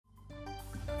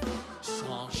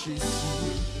Jésus,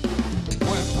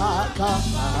 mwen pa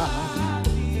kapab,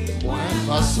 mwen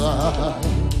pa sa.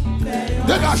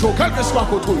 Dégage, quel que soit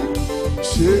côté,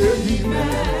 c'est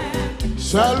lui-même,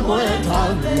 seul mwen ta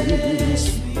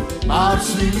l'esprit, m'a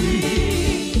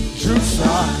suivi,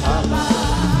 jusqu'à capable,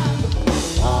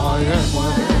 rien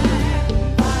moins.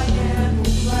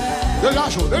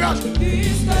 Dégage, dégage.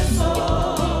 Puisque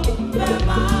sauve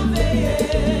m'a veillé,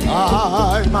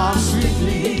 Aïe, m'a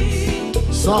suivi,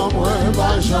 sans moi,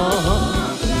 pas jamais.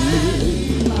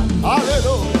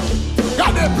 Alléluia.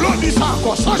 Regardez, blondis ça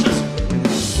encore, sans Jésus.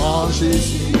 Sans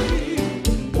Jésus,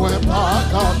 moi pas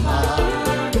capable,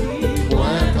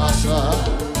 moi pas ça.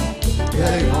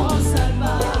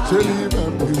 C'est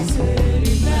lui-même, oui.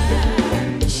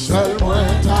 Seul moi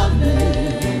ta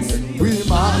oui,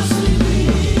 m'a suivi,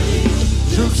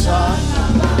 jusqu'à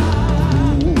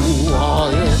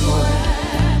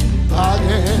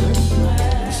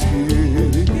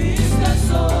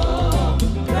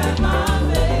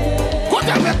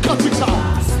Côté mettre cantique ça.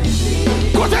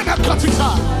 Côté mettre cantique ça.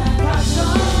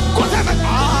 Côté mettre.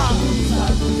 Ah.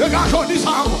 Les gars, dis ça.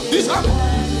 Dis ça.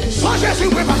 Sans Jésus,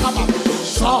 moi pas capable.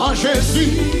 Sans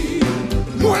Jésus,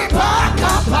 moi pas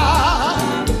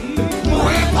capable.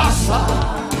 Moi pas ça.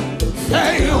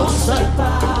 Fais on sait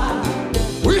pas.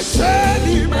 Oui, c'est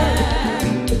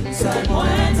lui-même. c'est moi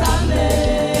ta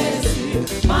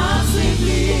blessure, m'a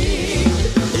suivi,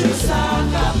 jusqu'à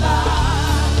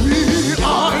capable. Oui,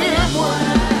 rien moins.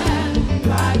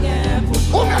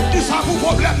 Vous même dit ça pour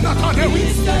problème, n'entendez, oui.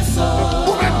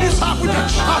 Vous même dit ça pour être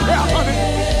chargé, attendez.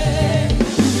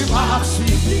 Il m'a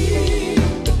suivi.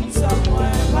 Sans moi,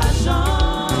 pas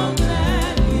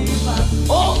jamais.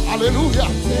 Oh, alléluia.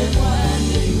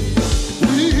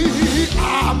 Oui,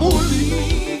 amour,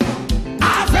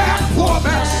 avec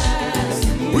promesse.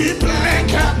 Oui, plein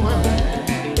que moi,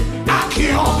 à qui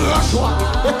on reçoit.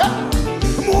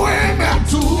 Moi, même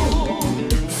tout,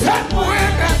 faites-moi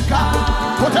même cas.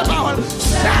 Côté parole,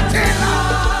 c'était là.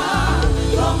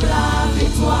 Comme la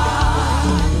victoire,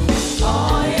 oh,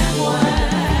 et moi,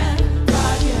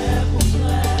 pas bien pour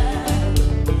moi.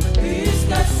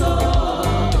 Puisque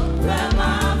sauve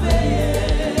m'a veillé,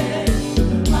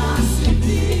 m'a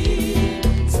suivi,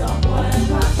 sans moi,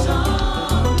 pas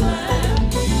jamais.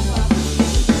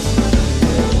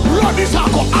 L'on dit ça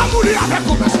encore, amour avec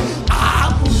promesse.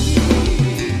 Amour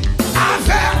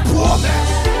avec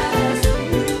promesse.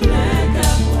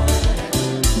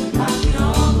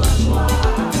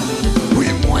 Oui,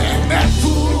 moi, mais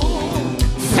tout.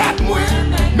 Faites-moi.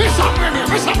 Mais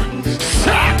ça,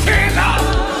 c'était là.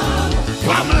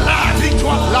 Comme la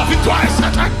victoire. La victoire est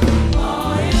certaine.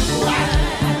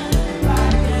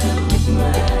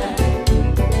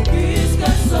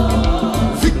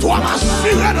 Victoire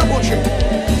assurée de mon Dieu.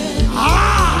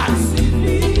 Ah!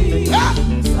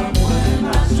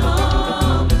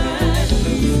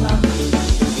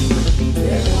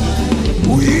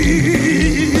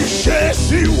 Oui,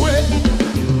 Jésus, oui,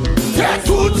 c'est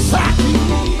tout ça qui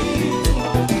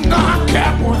n'a qu'à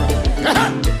moi,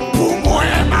 pour moi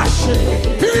marcher,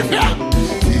 puis viens,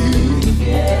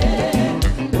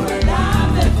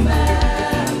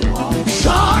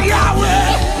 Jean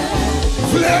Yahweh,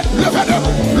 levez de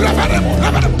vous,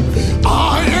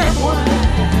 ah, et moi.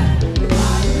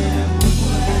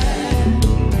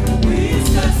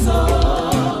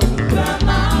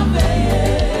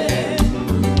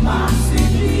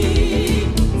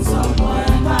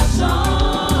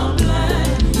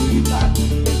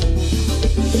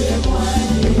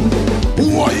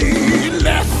 Oui,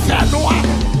 laissez-moi,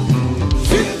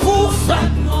 fin pour faire,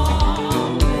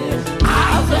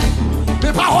 avec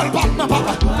mes paroles, papa,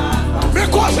 mais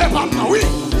quoi c'est papa, oui,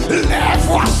 les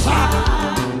voix ça,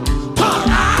 tant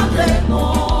avec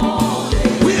moi,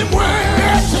 oui, moi,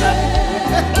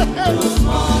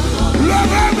 le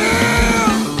même.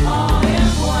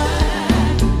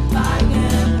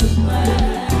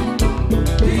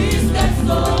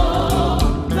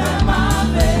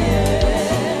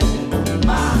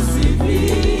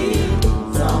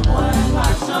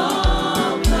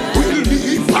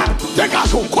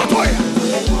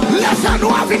 Les faits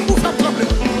noirs viennent pour faire trembler.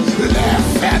 Les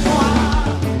faits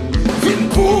noirs viennent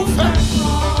pour faire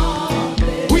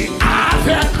trembler. Oui,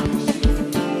 avec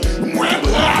moi,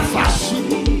 bras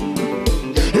facile.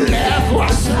 Les voix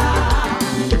ça.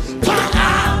 Tant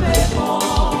avec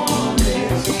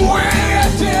moi,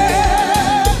 était.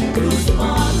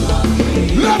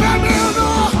 Le même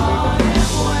nom.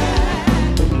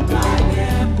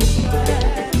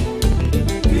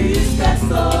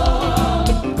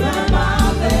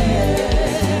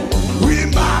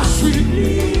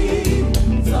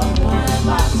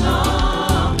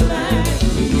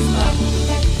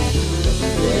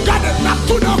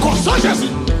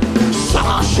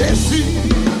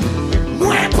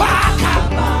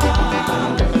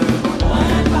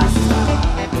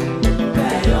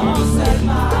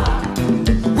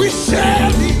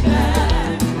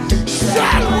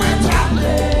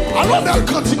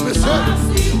 cantique, monsieur.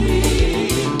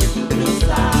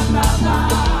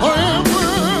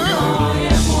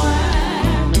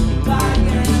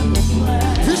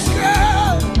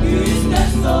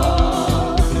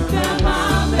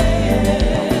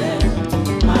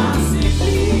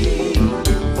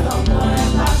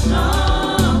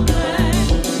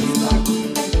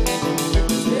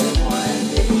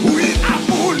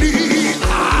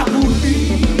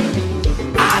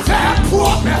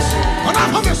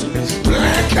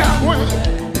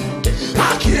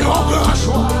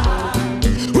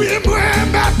 Oui, moi,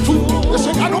 mettre tout. Et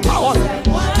c'est qu'à nos paroles.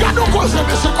 Qu'à nos causes,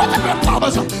 mais c'est quand tu mets pas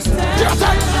besoin. Et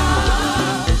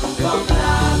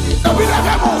puis,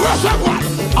 levez mon recevoir.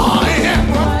 En rien,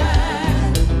 moi.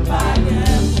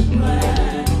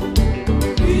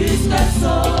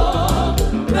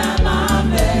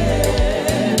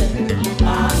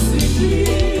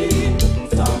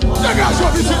 Dégagez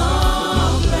vite.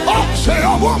 Oh, c'est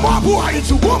un bon mois pour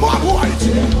Haïti. Bon mois pour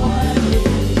Haïti.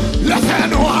 Les faits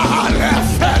noirs,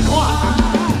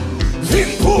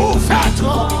 viennent pour faire.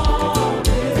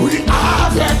 Oui,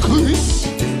 avec Christ,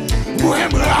 moi,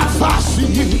 me la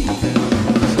facile.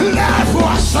 Les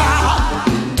voix ça,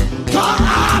 quand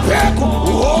avec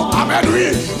oh, amen, oui,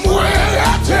 moi,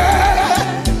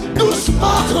 j'étais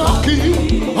doucement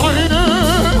tranquille.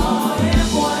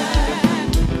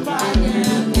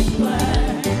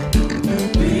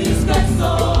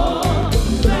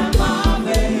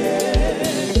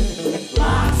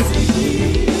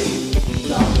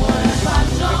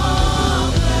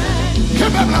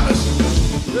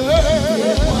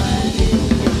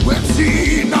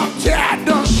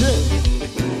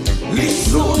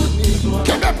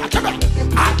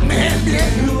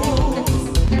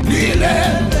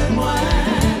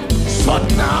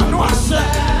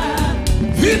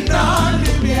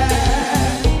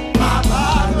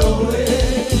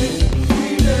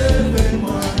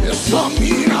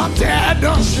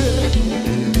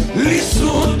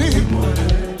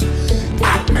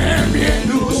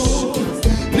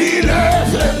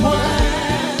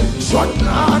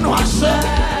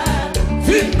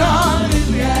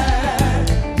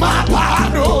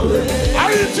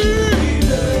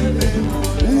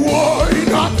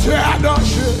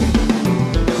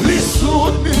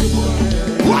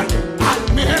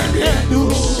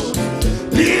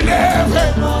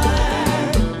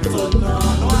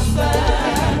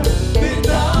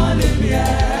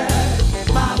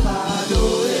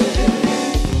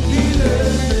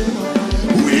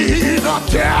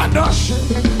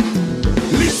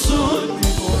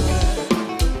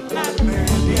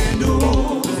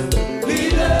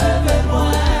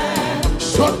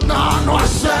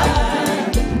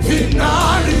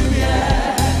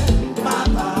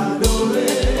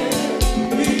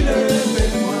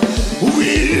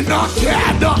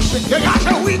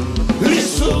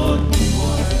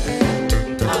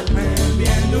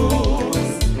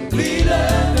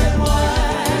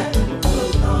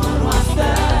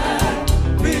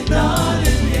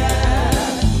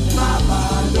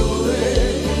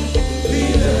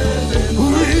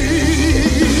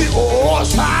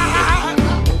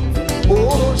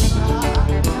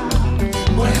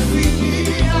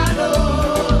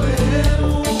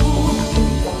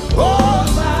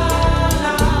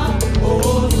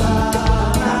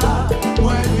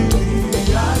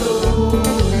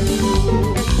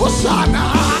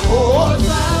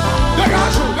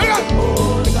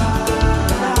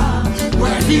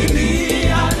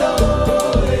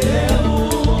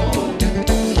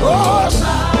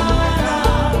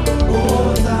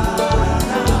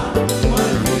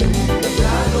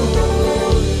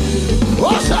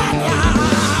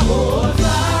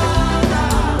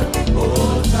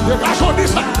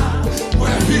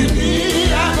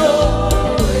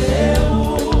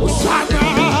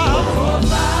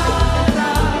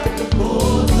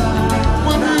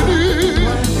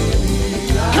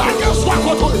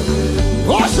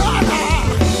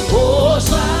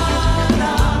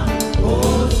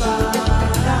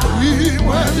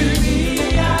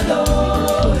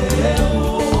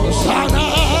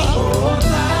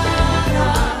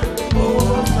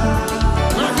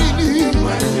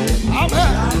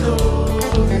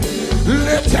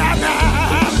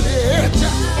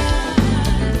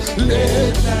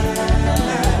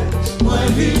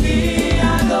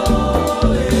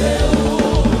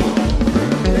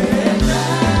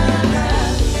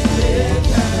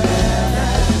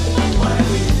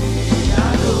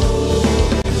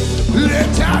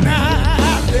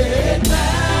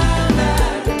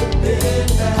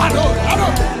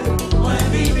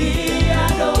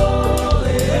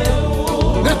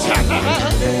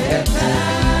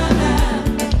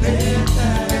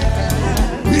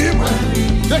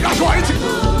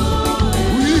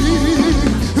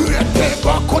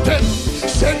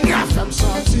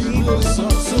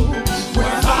 sans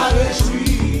moi va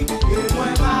réjouir, et moi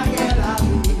va gagner la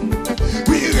vie.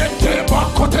 Oui, Rete Bo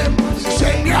Kote'm,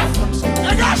 Seigneur,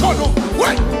 dégage-nous,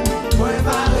 oui. Moi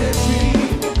va réjouir,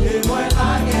 et moi va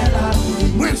gagner la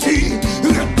vie. Moi si,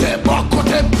 Rete Bo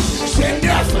Kote'm,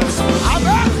 Seigneur,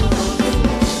 amen.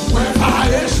 Moi va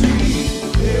réjouir,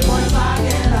 et moi va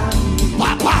gagner la vie.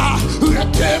 Papa,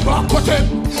 Rete Bo Kote'm,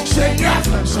 Seigneur,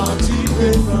 senti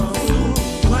présence.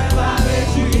 Moi va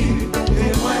réjouir,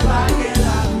 et moi va gagner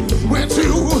la vie. Moi si,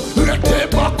 Rete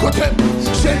Bo Kote'm,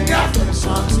 Seigneur,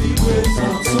 senti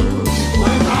présence. Moi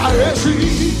va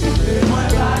réjouir, et moi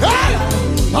va gagner la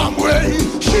vie. Amoué,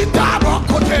 Chita Bo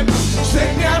Kote'm,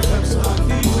 Seigneur,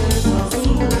 senti présence.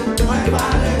 Moi va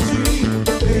réjouir,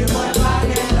 et moi va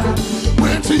gagner la vie. Moi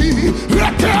si,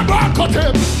 Rete Bo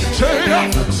Kote'm, Seigneur,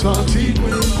 senti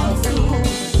présence.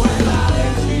 Moi va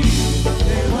réjouir,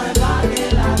 et moi va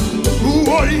gagner la vie.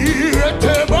 Oui,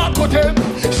 Rete Bo Kote'm,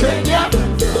 Seigneur,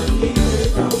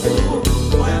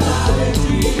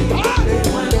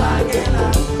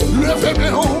 levez mes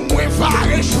hommes, moi va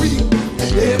réjouir,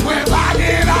 et moi va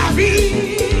gagner la vie.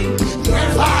 Moi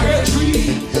va réjouir,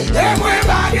 et moi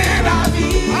va gagner la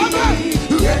vie. Amen.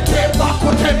 Rete Bo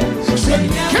Kote'm,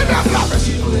 Seigneur, que bien la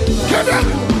merci, que bien.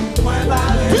 Moi va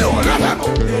réjouir, et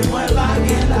moi va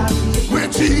gagner la vie. Moi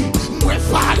dis, moi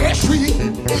va réjouir,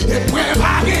 et moi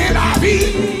va gagner la vie.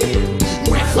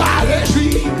 Moi va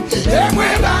réjouir, et moi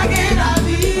va gagner la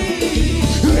vie.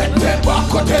 Rete Bo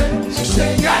Kote'm,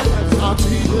 Seigneur,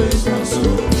 senti présence.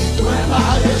 Moi va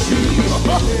réjouir,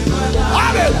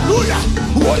 alléluia.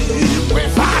 Oui, moi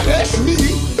va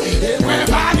réjouir, et moi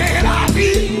va gagner la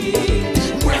vie.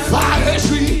 Moi va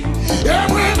réjouir, et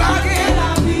moi va gagner la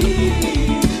vie.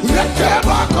 Rete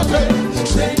Bo Kote'm,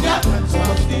 Seigneur,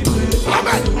 senti présence.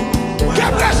 Amen. Que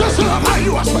blessure sur la maille,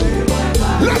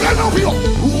 levez nos vies.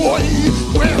 Oui,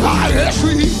 moi va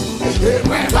réjouir, et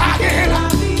moi va gagner la vie.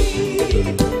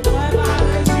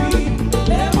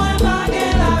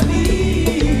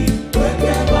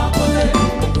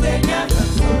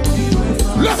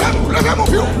 Levez mon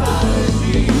vieux.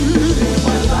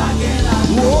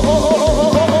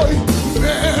 Oh,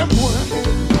 mais moi,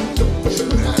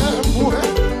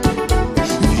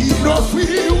 il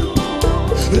offrit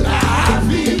la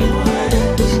vie, papa.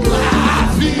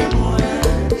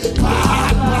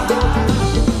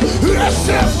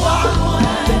 Laissez-moi,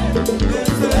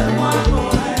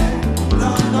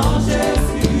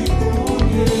 non, Jésus,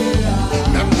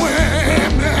 mais moi.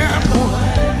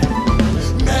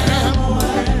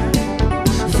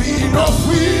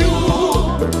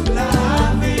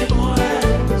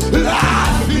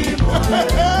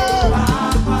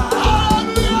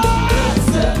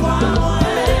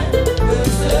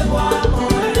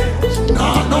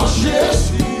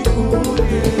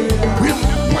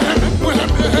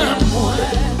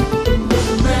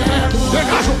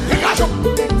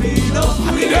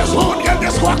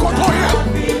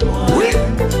 Oui,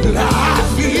 la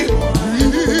vie,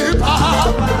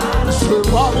 papa, c'est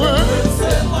pas vrai.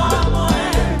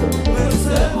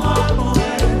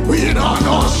 Oui,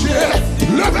 non, j'ai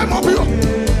levé mon bureau.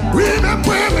 Oui, mais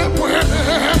moi,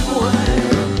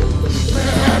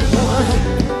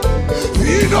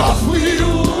 il offrit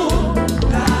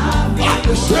la vie.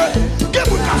 Qui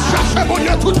vous a cherché mon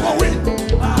Dieu tout le monde, oui.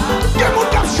 Qui vous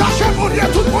a cherché mon Dieu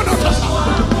tout le monde, notre sang.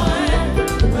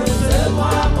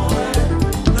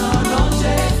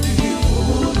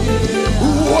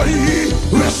 Oui,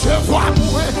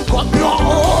 recevoir-moi comme une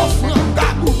offrande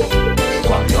d'amour,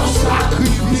 comme un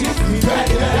sacrifice qui fait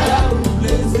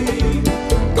plaisir,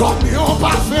 comme un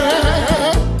parfum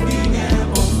qui n'est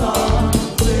pas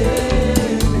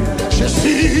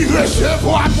Jésus,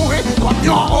 recevoir-moi comme une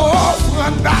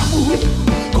offrande d'amour,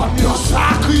 comme un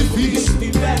sacrifice qui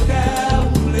fait plaisir,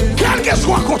 quel que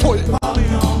soit contrôlé.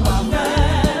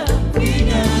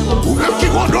 Ou même qui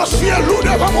vont dossier loup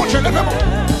devant mon Dieu,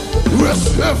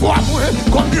 recevoir-moi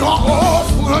comme une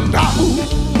offrande d'amour,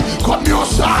 comme un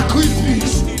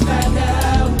sacrifice,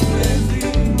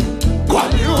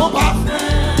 comme un parfum.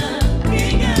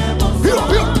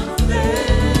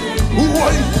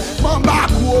 Oui, maman,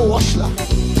 wash là,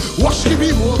 wash qui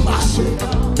vit au passé,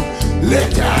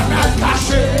 l'éternel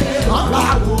caché,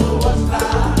 maman, wash là,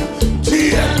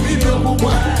 Dieu vit pour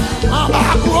moi,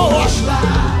 maman, wash là,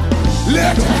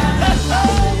 l'éternel,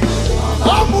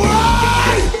 oh moi.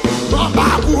 Mama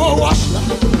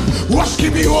wash qui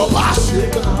vit au passé,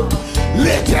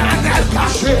 l'éternel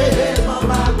caché.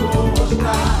 Mama wash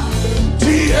là,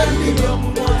 Dieu vit pour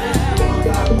moi.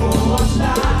 Mama wash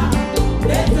là,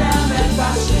 l'éternel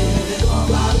caché.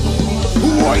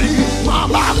 Oui,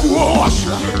 mama wash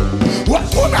là.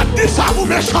 On a dit ça vous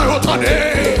méchants, entendez.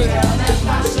 L'éternel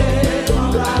caché.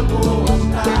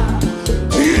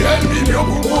 ennemi pour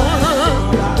moi.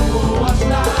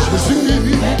 Jésus.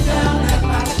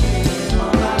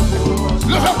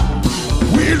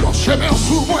 Oui, l'on chemin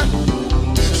sous moi.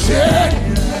 Seigneur.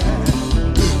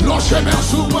 L'on chemin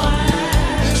sous moi.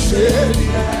 Seigneur.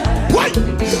 Oui,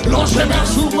 l'on chemin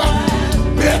sous moi.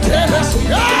 Mettez-le sous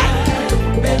moi.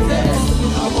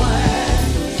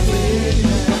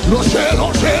 L'on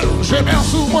chemin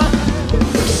sous moi.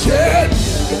 Seigneur.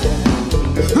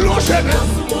 L'on chemin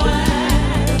sous moi.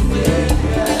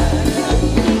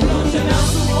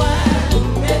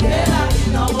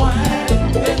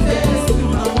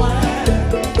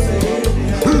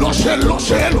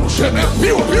 L'on chemin,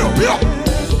 pio.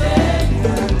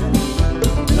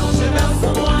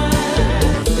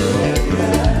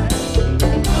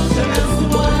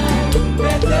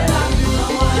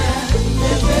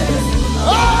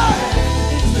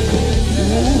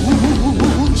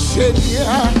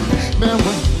 Seigneur, mais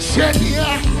moi,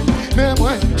 Seigneur, mais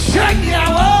moi, Seigneur,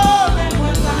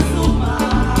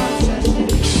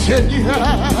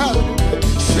 Seigneur,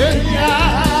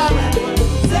 Seigneur.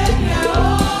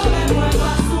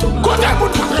 Côté mon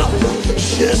cœur,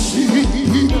 Jésus,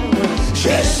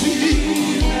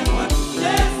 Jésus.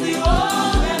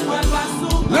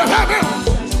 Levez-moi,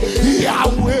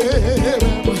 Yahweh,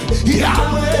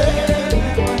 Yahweh.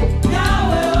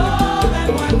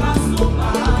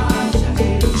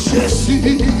 Jésus,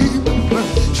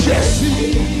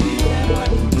 Jésus.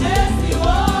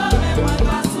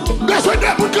 Besoin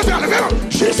de mon cœur, levez-moi,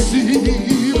 Jésus.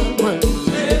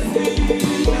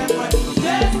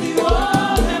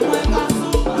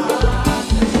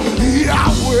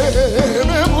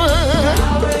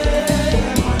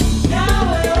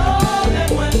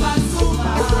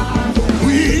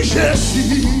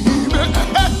 Jésus,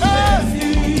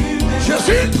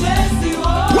 Jésus,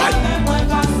 ouais,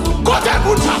 côté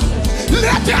bout ça,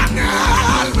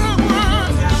 l'éternel,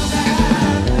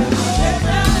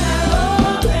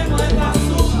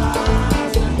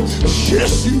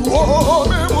 Jésus, oh,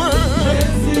 mais moi,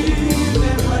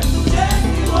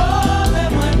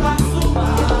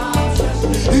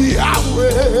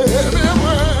 Yahweh, mais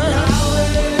moi.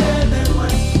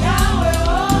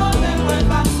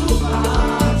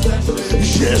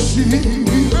 Jésus, mais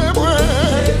moi.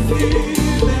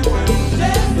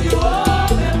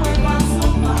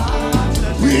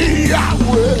 Oui,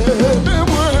 Yahweh, mais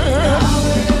moi.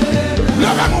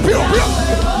 Lève mon pied,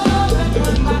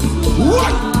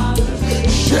 ouais.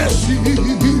 Jésus,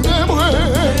 mais moi.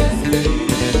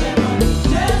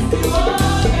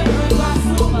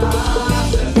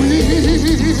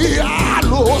 Oui,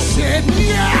 allô,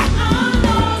 Seigneur.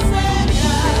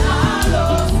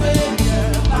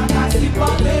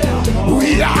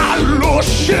 Oui, allô,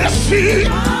 Jésus.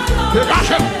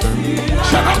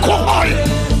 Je me cours,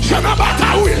 je me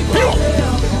bataille.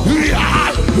 Oui,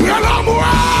 allô, moi.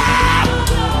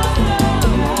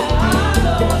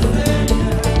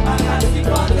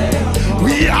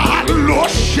 Oui, allô,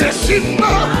 Jésus.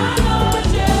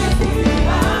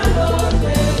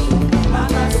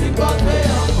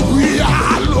 Oui,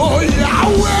 allô,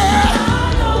 Yahweh.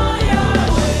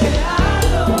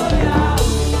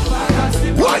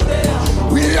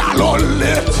 Oui, allô,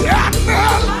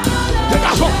 l'éternel. Des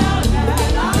garçons.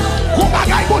 Qu'on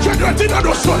bagaille, mon Dieu, de dire dans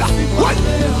nos sols là.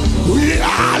 Oui,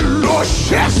 allô,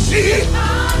 Jésus.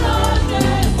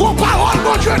 Qu'on parole,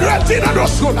 mon Dieu, de dire dans nos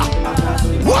sols là.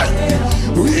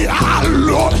 Oui,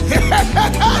 allô.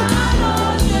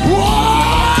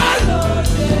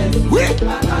 Oui.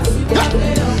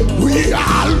 Oui,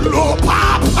 allô,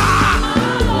 papa.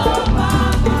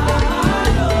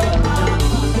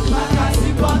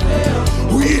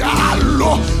 Oui,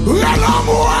 allô,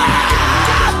 moi.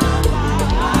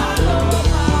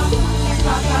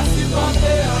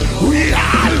 Oui,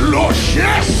 allô,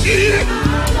 Jésus.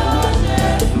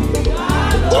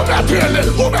 Où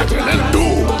mettre-le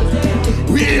nous?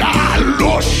 Oui,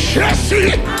 allô,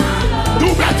 Jésus.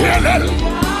 Nous mettre-le.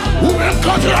 Où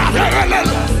mettre-le avec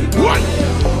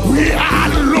oui,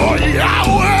 allô,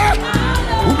 Yahweh.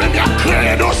 Où même créé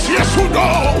un dossier sous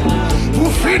nous.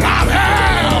 Pour finir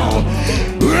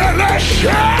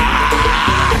relâcher.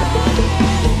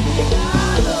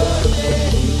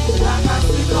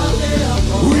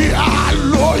 Oui,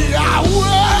 allô,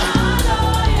 Yahweh.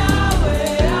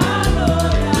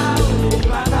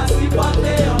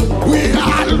 Oui,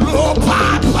 allô,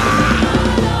 papa.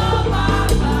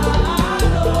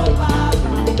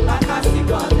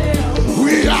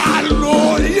 Oui, allô,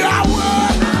 Yahweh.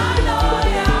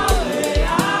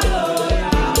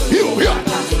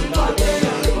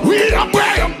 Oui, I'm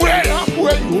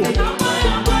way.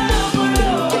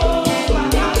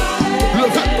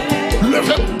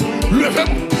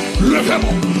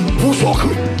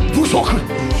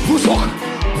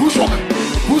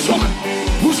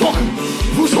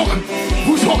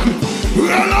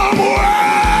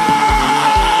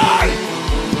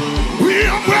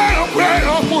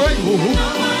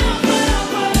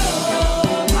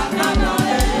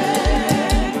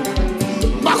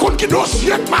 Qui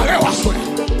dossier de marée au soir.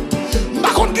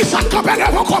 Par contre, qui s'accapelle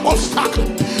devant comme obstacle.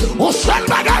 Au seul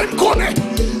bagage me connaît.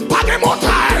 Pas de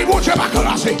montagne, mon Dieu m'a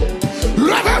classé.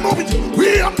 Levez mon petit.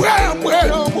 Oui, après.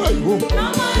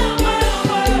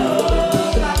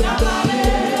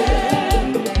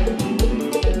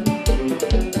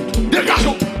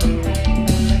 Dégagez.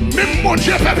 Même mon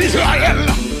Dieu fait Israël.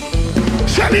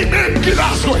 C'est lui-même qui l'a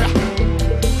souhaité.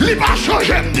 Il va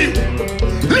changer de Dieu.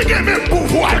 Il a même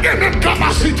pouvoir, il a même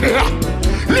capacité,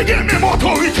 il a même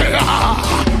autorité.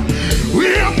 Oui,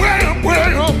 moi.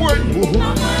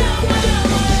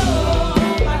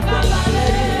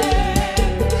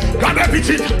 Regardez,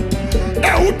 petit,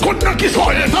 et où de qui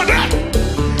sont étonnés?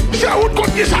 C'est où de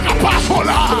qui ça passe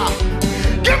là?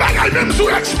 Qui va même sous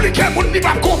expliquer, mon n'y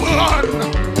va comprendre.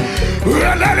 Oui,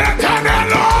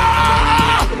 l'éternel.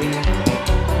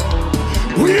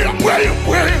 Oui, moi.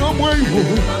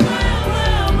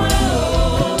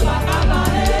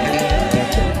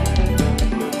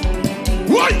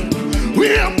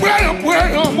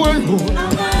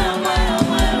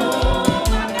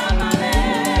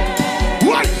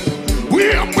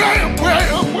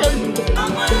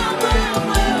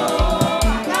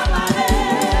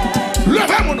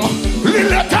 Levez mon nom,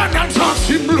 l'éternel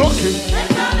sensible bloqué.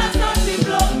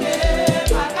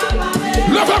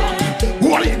 Levez mon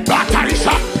nom, bataille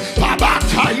ça, pas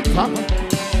bataille, pas.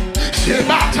 C'est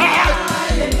bataille.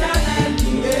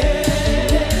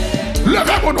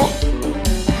 Levez mon nom.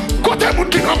 Côté moun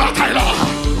qui dans bataille là.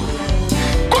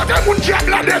 Côté moun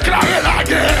diable a déclaré la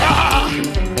guerre.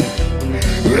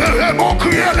 Levez mon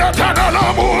cri l'éternel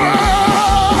amour.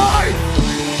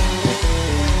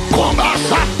 Combat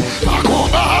ça, pas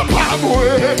combat pas moi.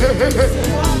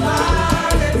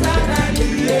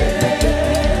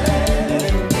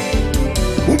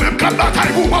 Ou même quand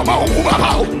bataille vous maman ou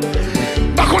papa.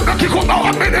 Par contre qui combat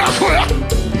va mener à soi.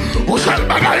 Ou seul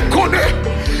bagaille me connaît.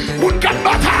 Moun kat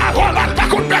bataille, voilà, pas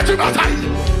qu'on perd du bataille.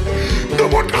 Tout le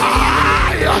monde,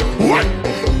 aïe, ouais.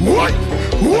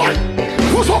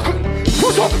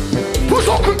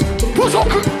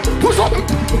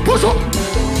 Pousse.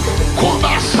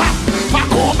 Combat ça, pas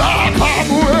combat, pas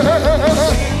moi.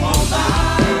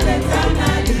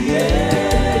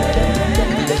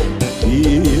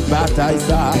 Bataille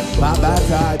ça, pas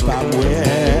bataille, pas moi.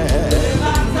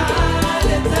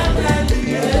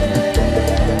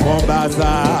 Combat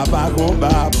ça, pas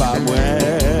combat, pas moi.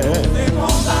 C'est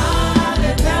combat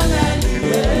l'éternel.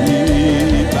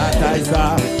 Bataille ça,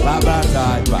 pas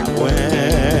bataille, pas moi.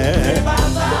 C'est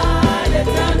bataille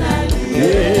l'éternel.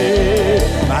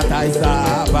 Bataille ça,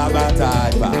 pas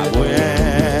bataille, pas moi.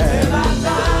 C'est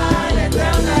bataille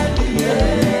l'éternel.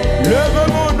 Lève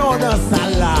mon nom dans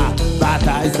salle là.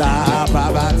 Bataille ça, pas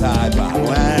bataille, pas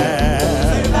moi.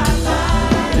 C'est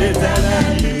bataille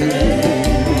l'éternel.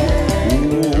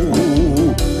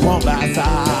 Combat ça,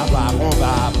 pas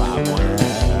combat, pas moi.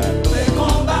 C'est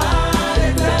combat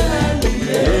l'éternel.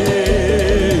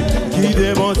 Qui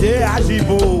démontait à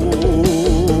Jibo.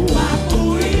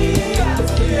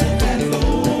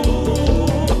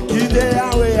 Qui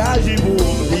déhoué à Jibo.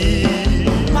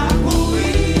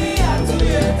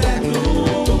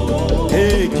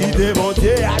 Et qui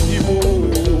démontait à Jibo.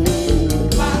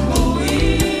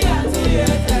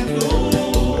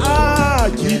 Ah,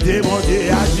 qui démontait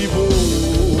à Jibo.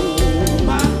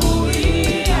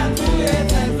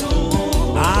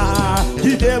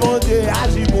 Qui démontait à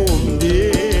Jibondi.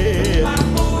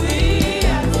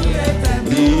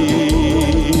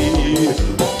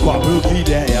 Comme qui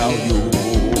derrière you.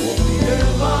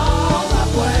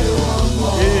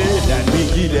 Et l'ennemi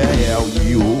qui derrière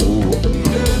you.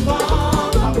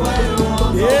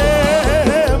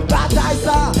 Bataille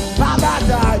ça, pas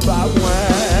bataille, pas moi.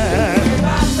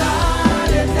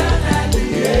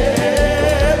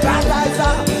 Bataille ça,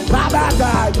 pas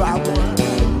bataille, pas moi.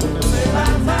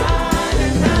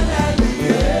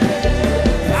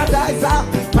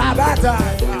 Pas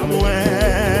bataille, pas moi.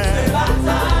 C'est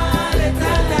bataille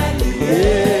l'éternel.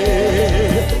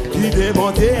 Qui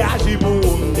démontait à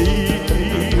Jibondi.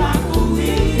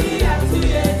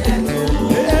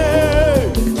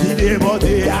 Qui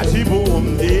démontait à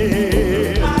Jibondi.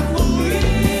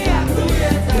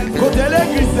 Côté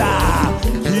l'église,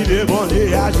 qui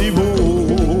démontait à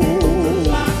Jibondi.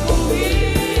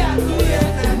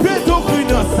 Plutôt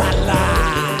qu'une salle.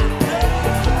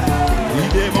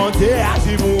 Démonté à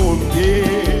Jibondi.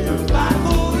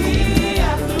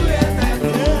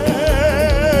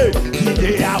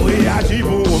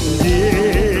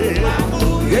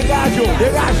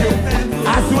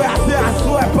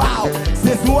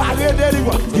 dit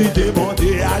quoi? Qui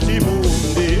demandait à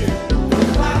Jiboué.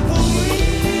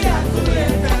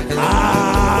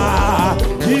 Ah,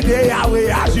 qui déyawé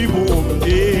à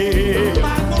Jiboué.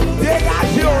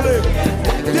 Dégagez-le,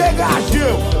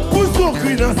 dégagez. Pousse son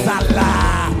cri dans sa là.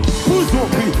 Pousse son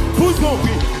cri, pousse son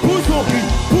cri, pousse son cri,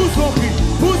 pousse son cri,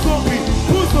 pousse son cri,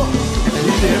 pousse son cri.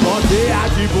 Qui demandait à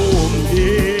Jiboué.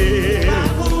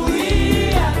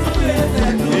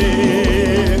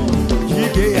 Qui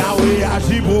déyawé à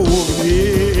Jiboué.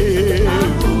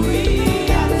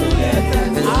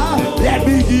 Let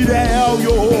me get there,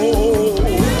 yo.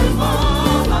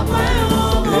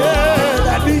 Yeah,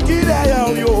 let me get there,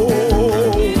 yo.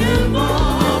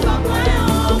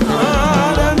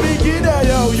 Let me get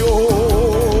there, yo.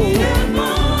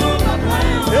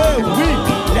 Hey, oui,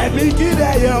 let me get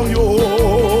there, yo.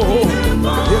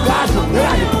 Dégage,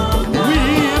 dégage. Oui,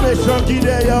 méchant qui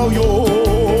there, yo.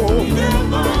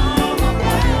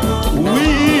 Oui,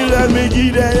 let me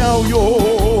get there, yo.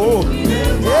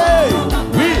 Hey,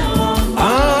 oui.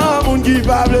 Qui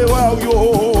parle well yo.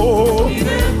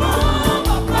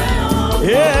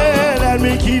 Yeah, let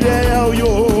me get there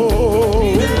yo.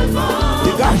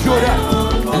 You got show that.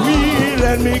 Oui,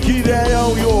 let me get there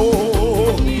yo.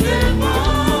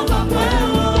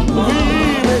 Oui,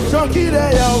 les gens qui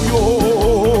there yo.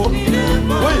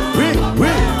 Oui, oui,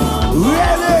 oui.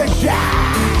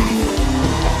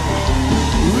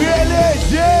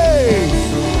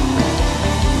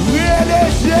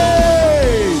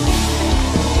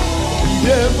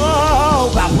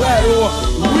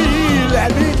 Oui, let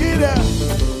me get there.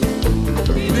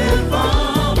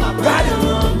 Regardez,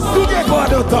 sous les corps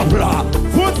de top là,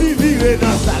 faut-il virer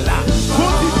dans ça là,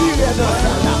 faut-il virer dans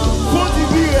ça là, faut-il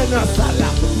virer dans ça là,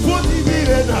 faut-il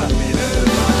virer dans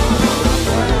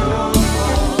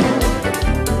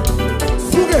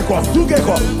sous les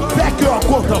corps, fais cœur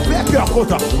content, fais cœur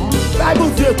content. Là, mon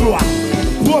Dieu, toi,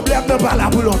 problème ne pas là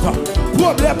pour longtemps,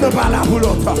 problème ne pas là pour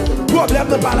longtemps, problème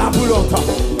ne pas là pour longtemps.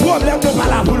 Problème ne pas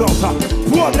là pour longtemps.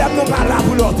 Problème ne pas là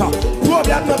pour longtemps.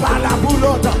 Problème ne pas là pour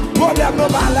longtemps. Problème ne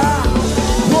pas là.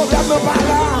 Problème ne pas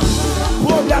là.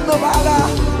 Problème ne pas là.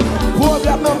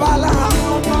 Problème ne pas là.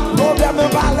 Problème ne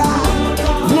pas là.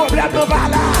 Problème ne pas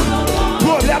là.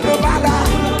 Problème ne pas là.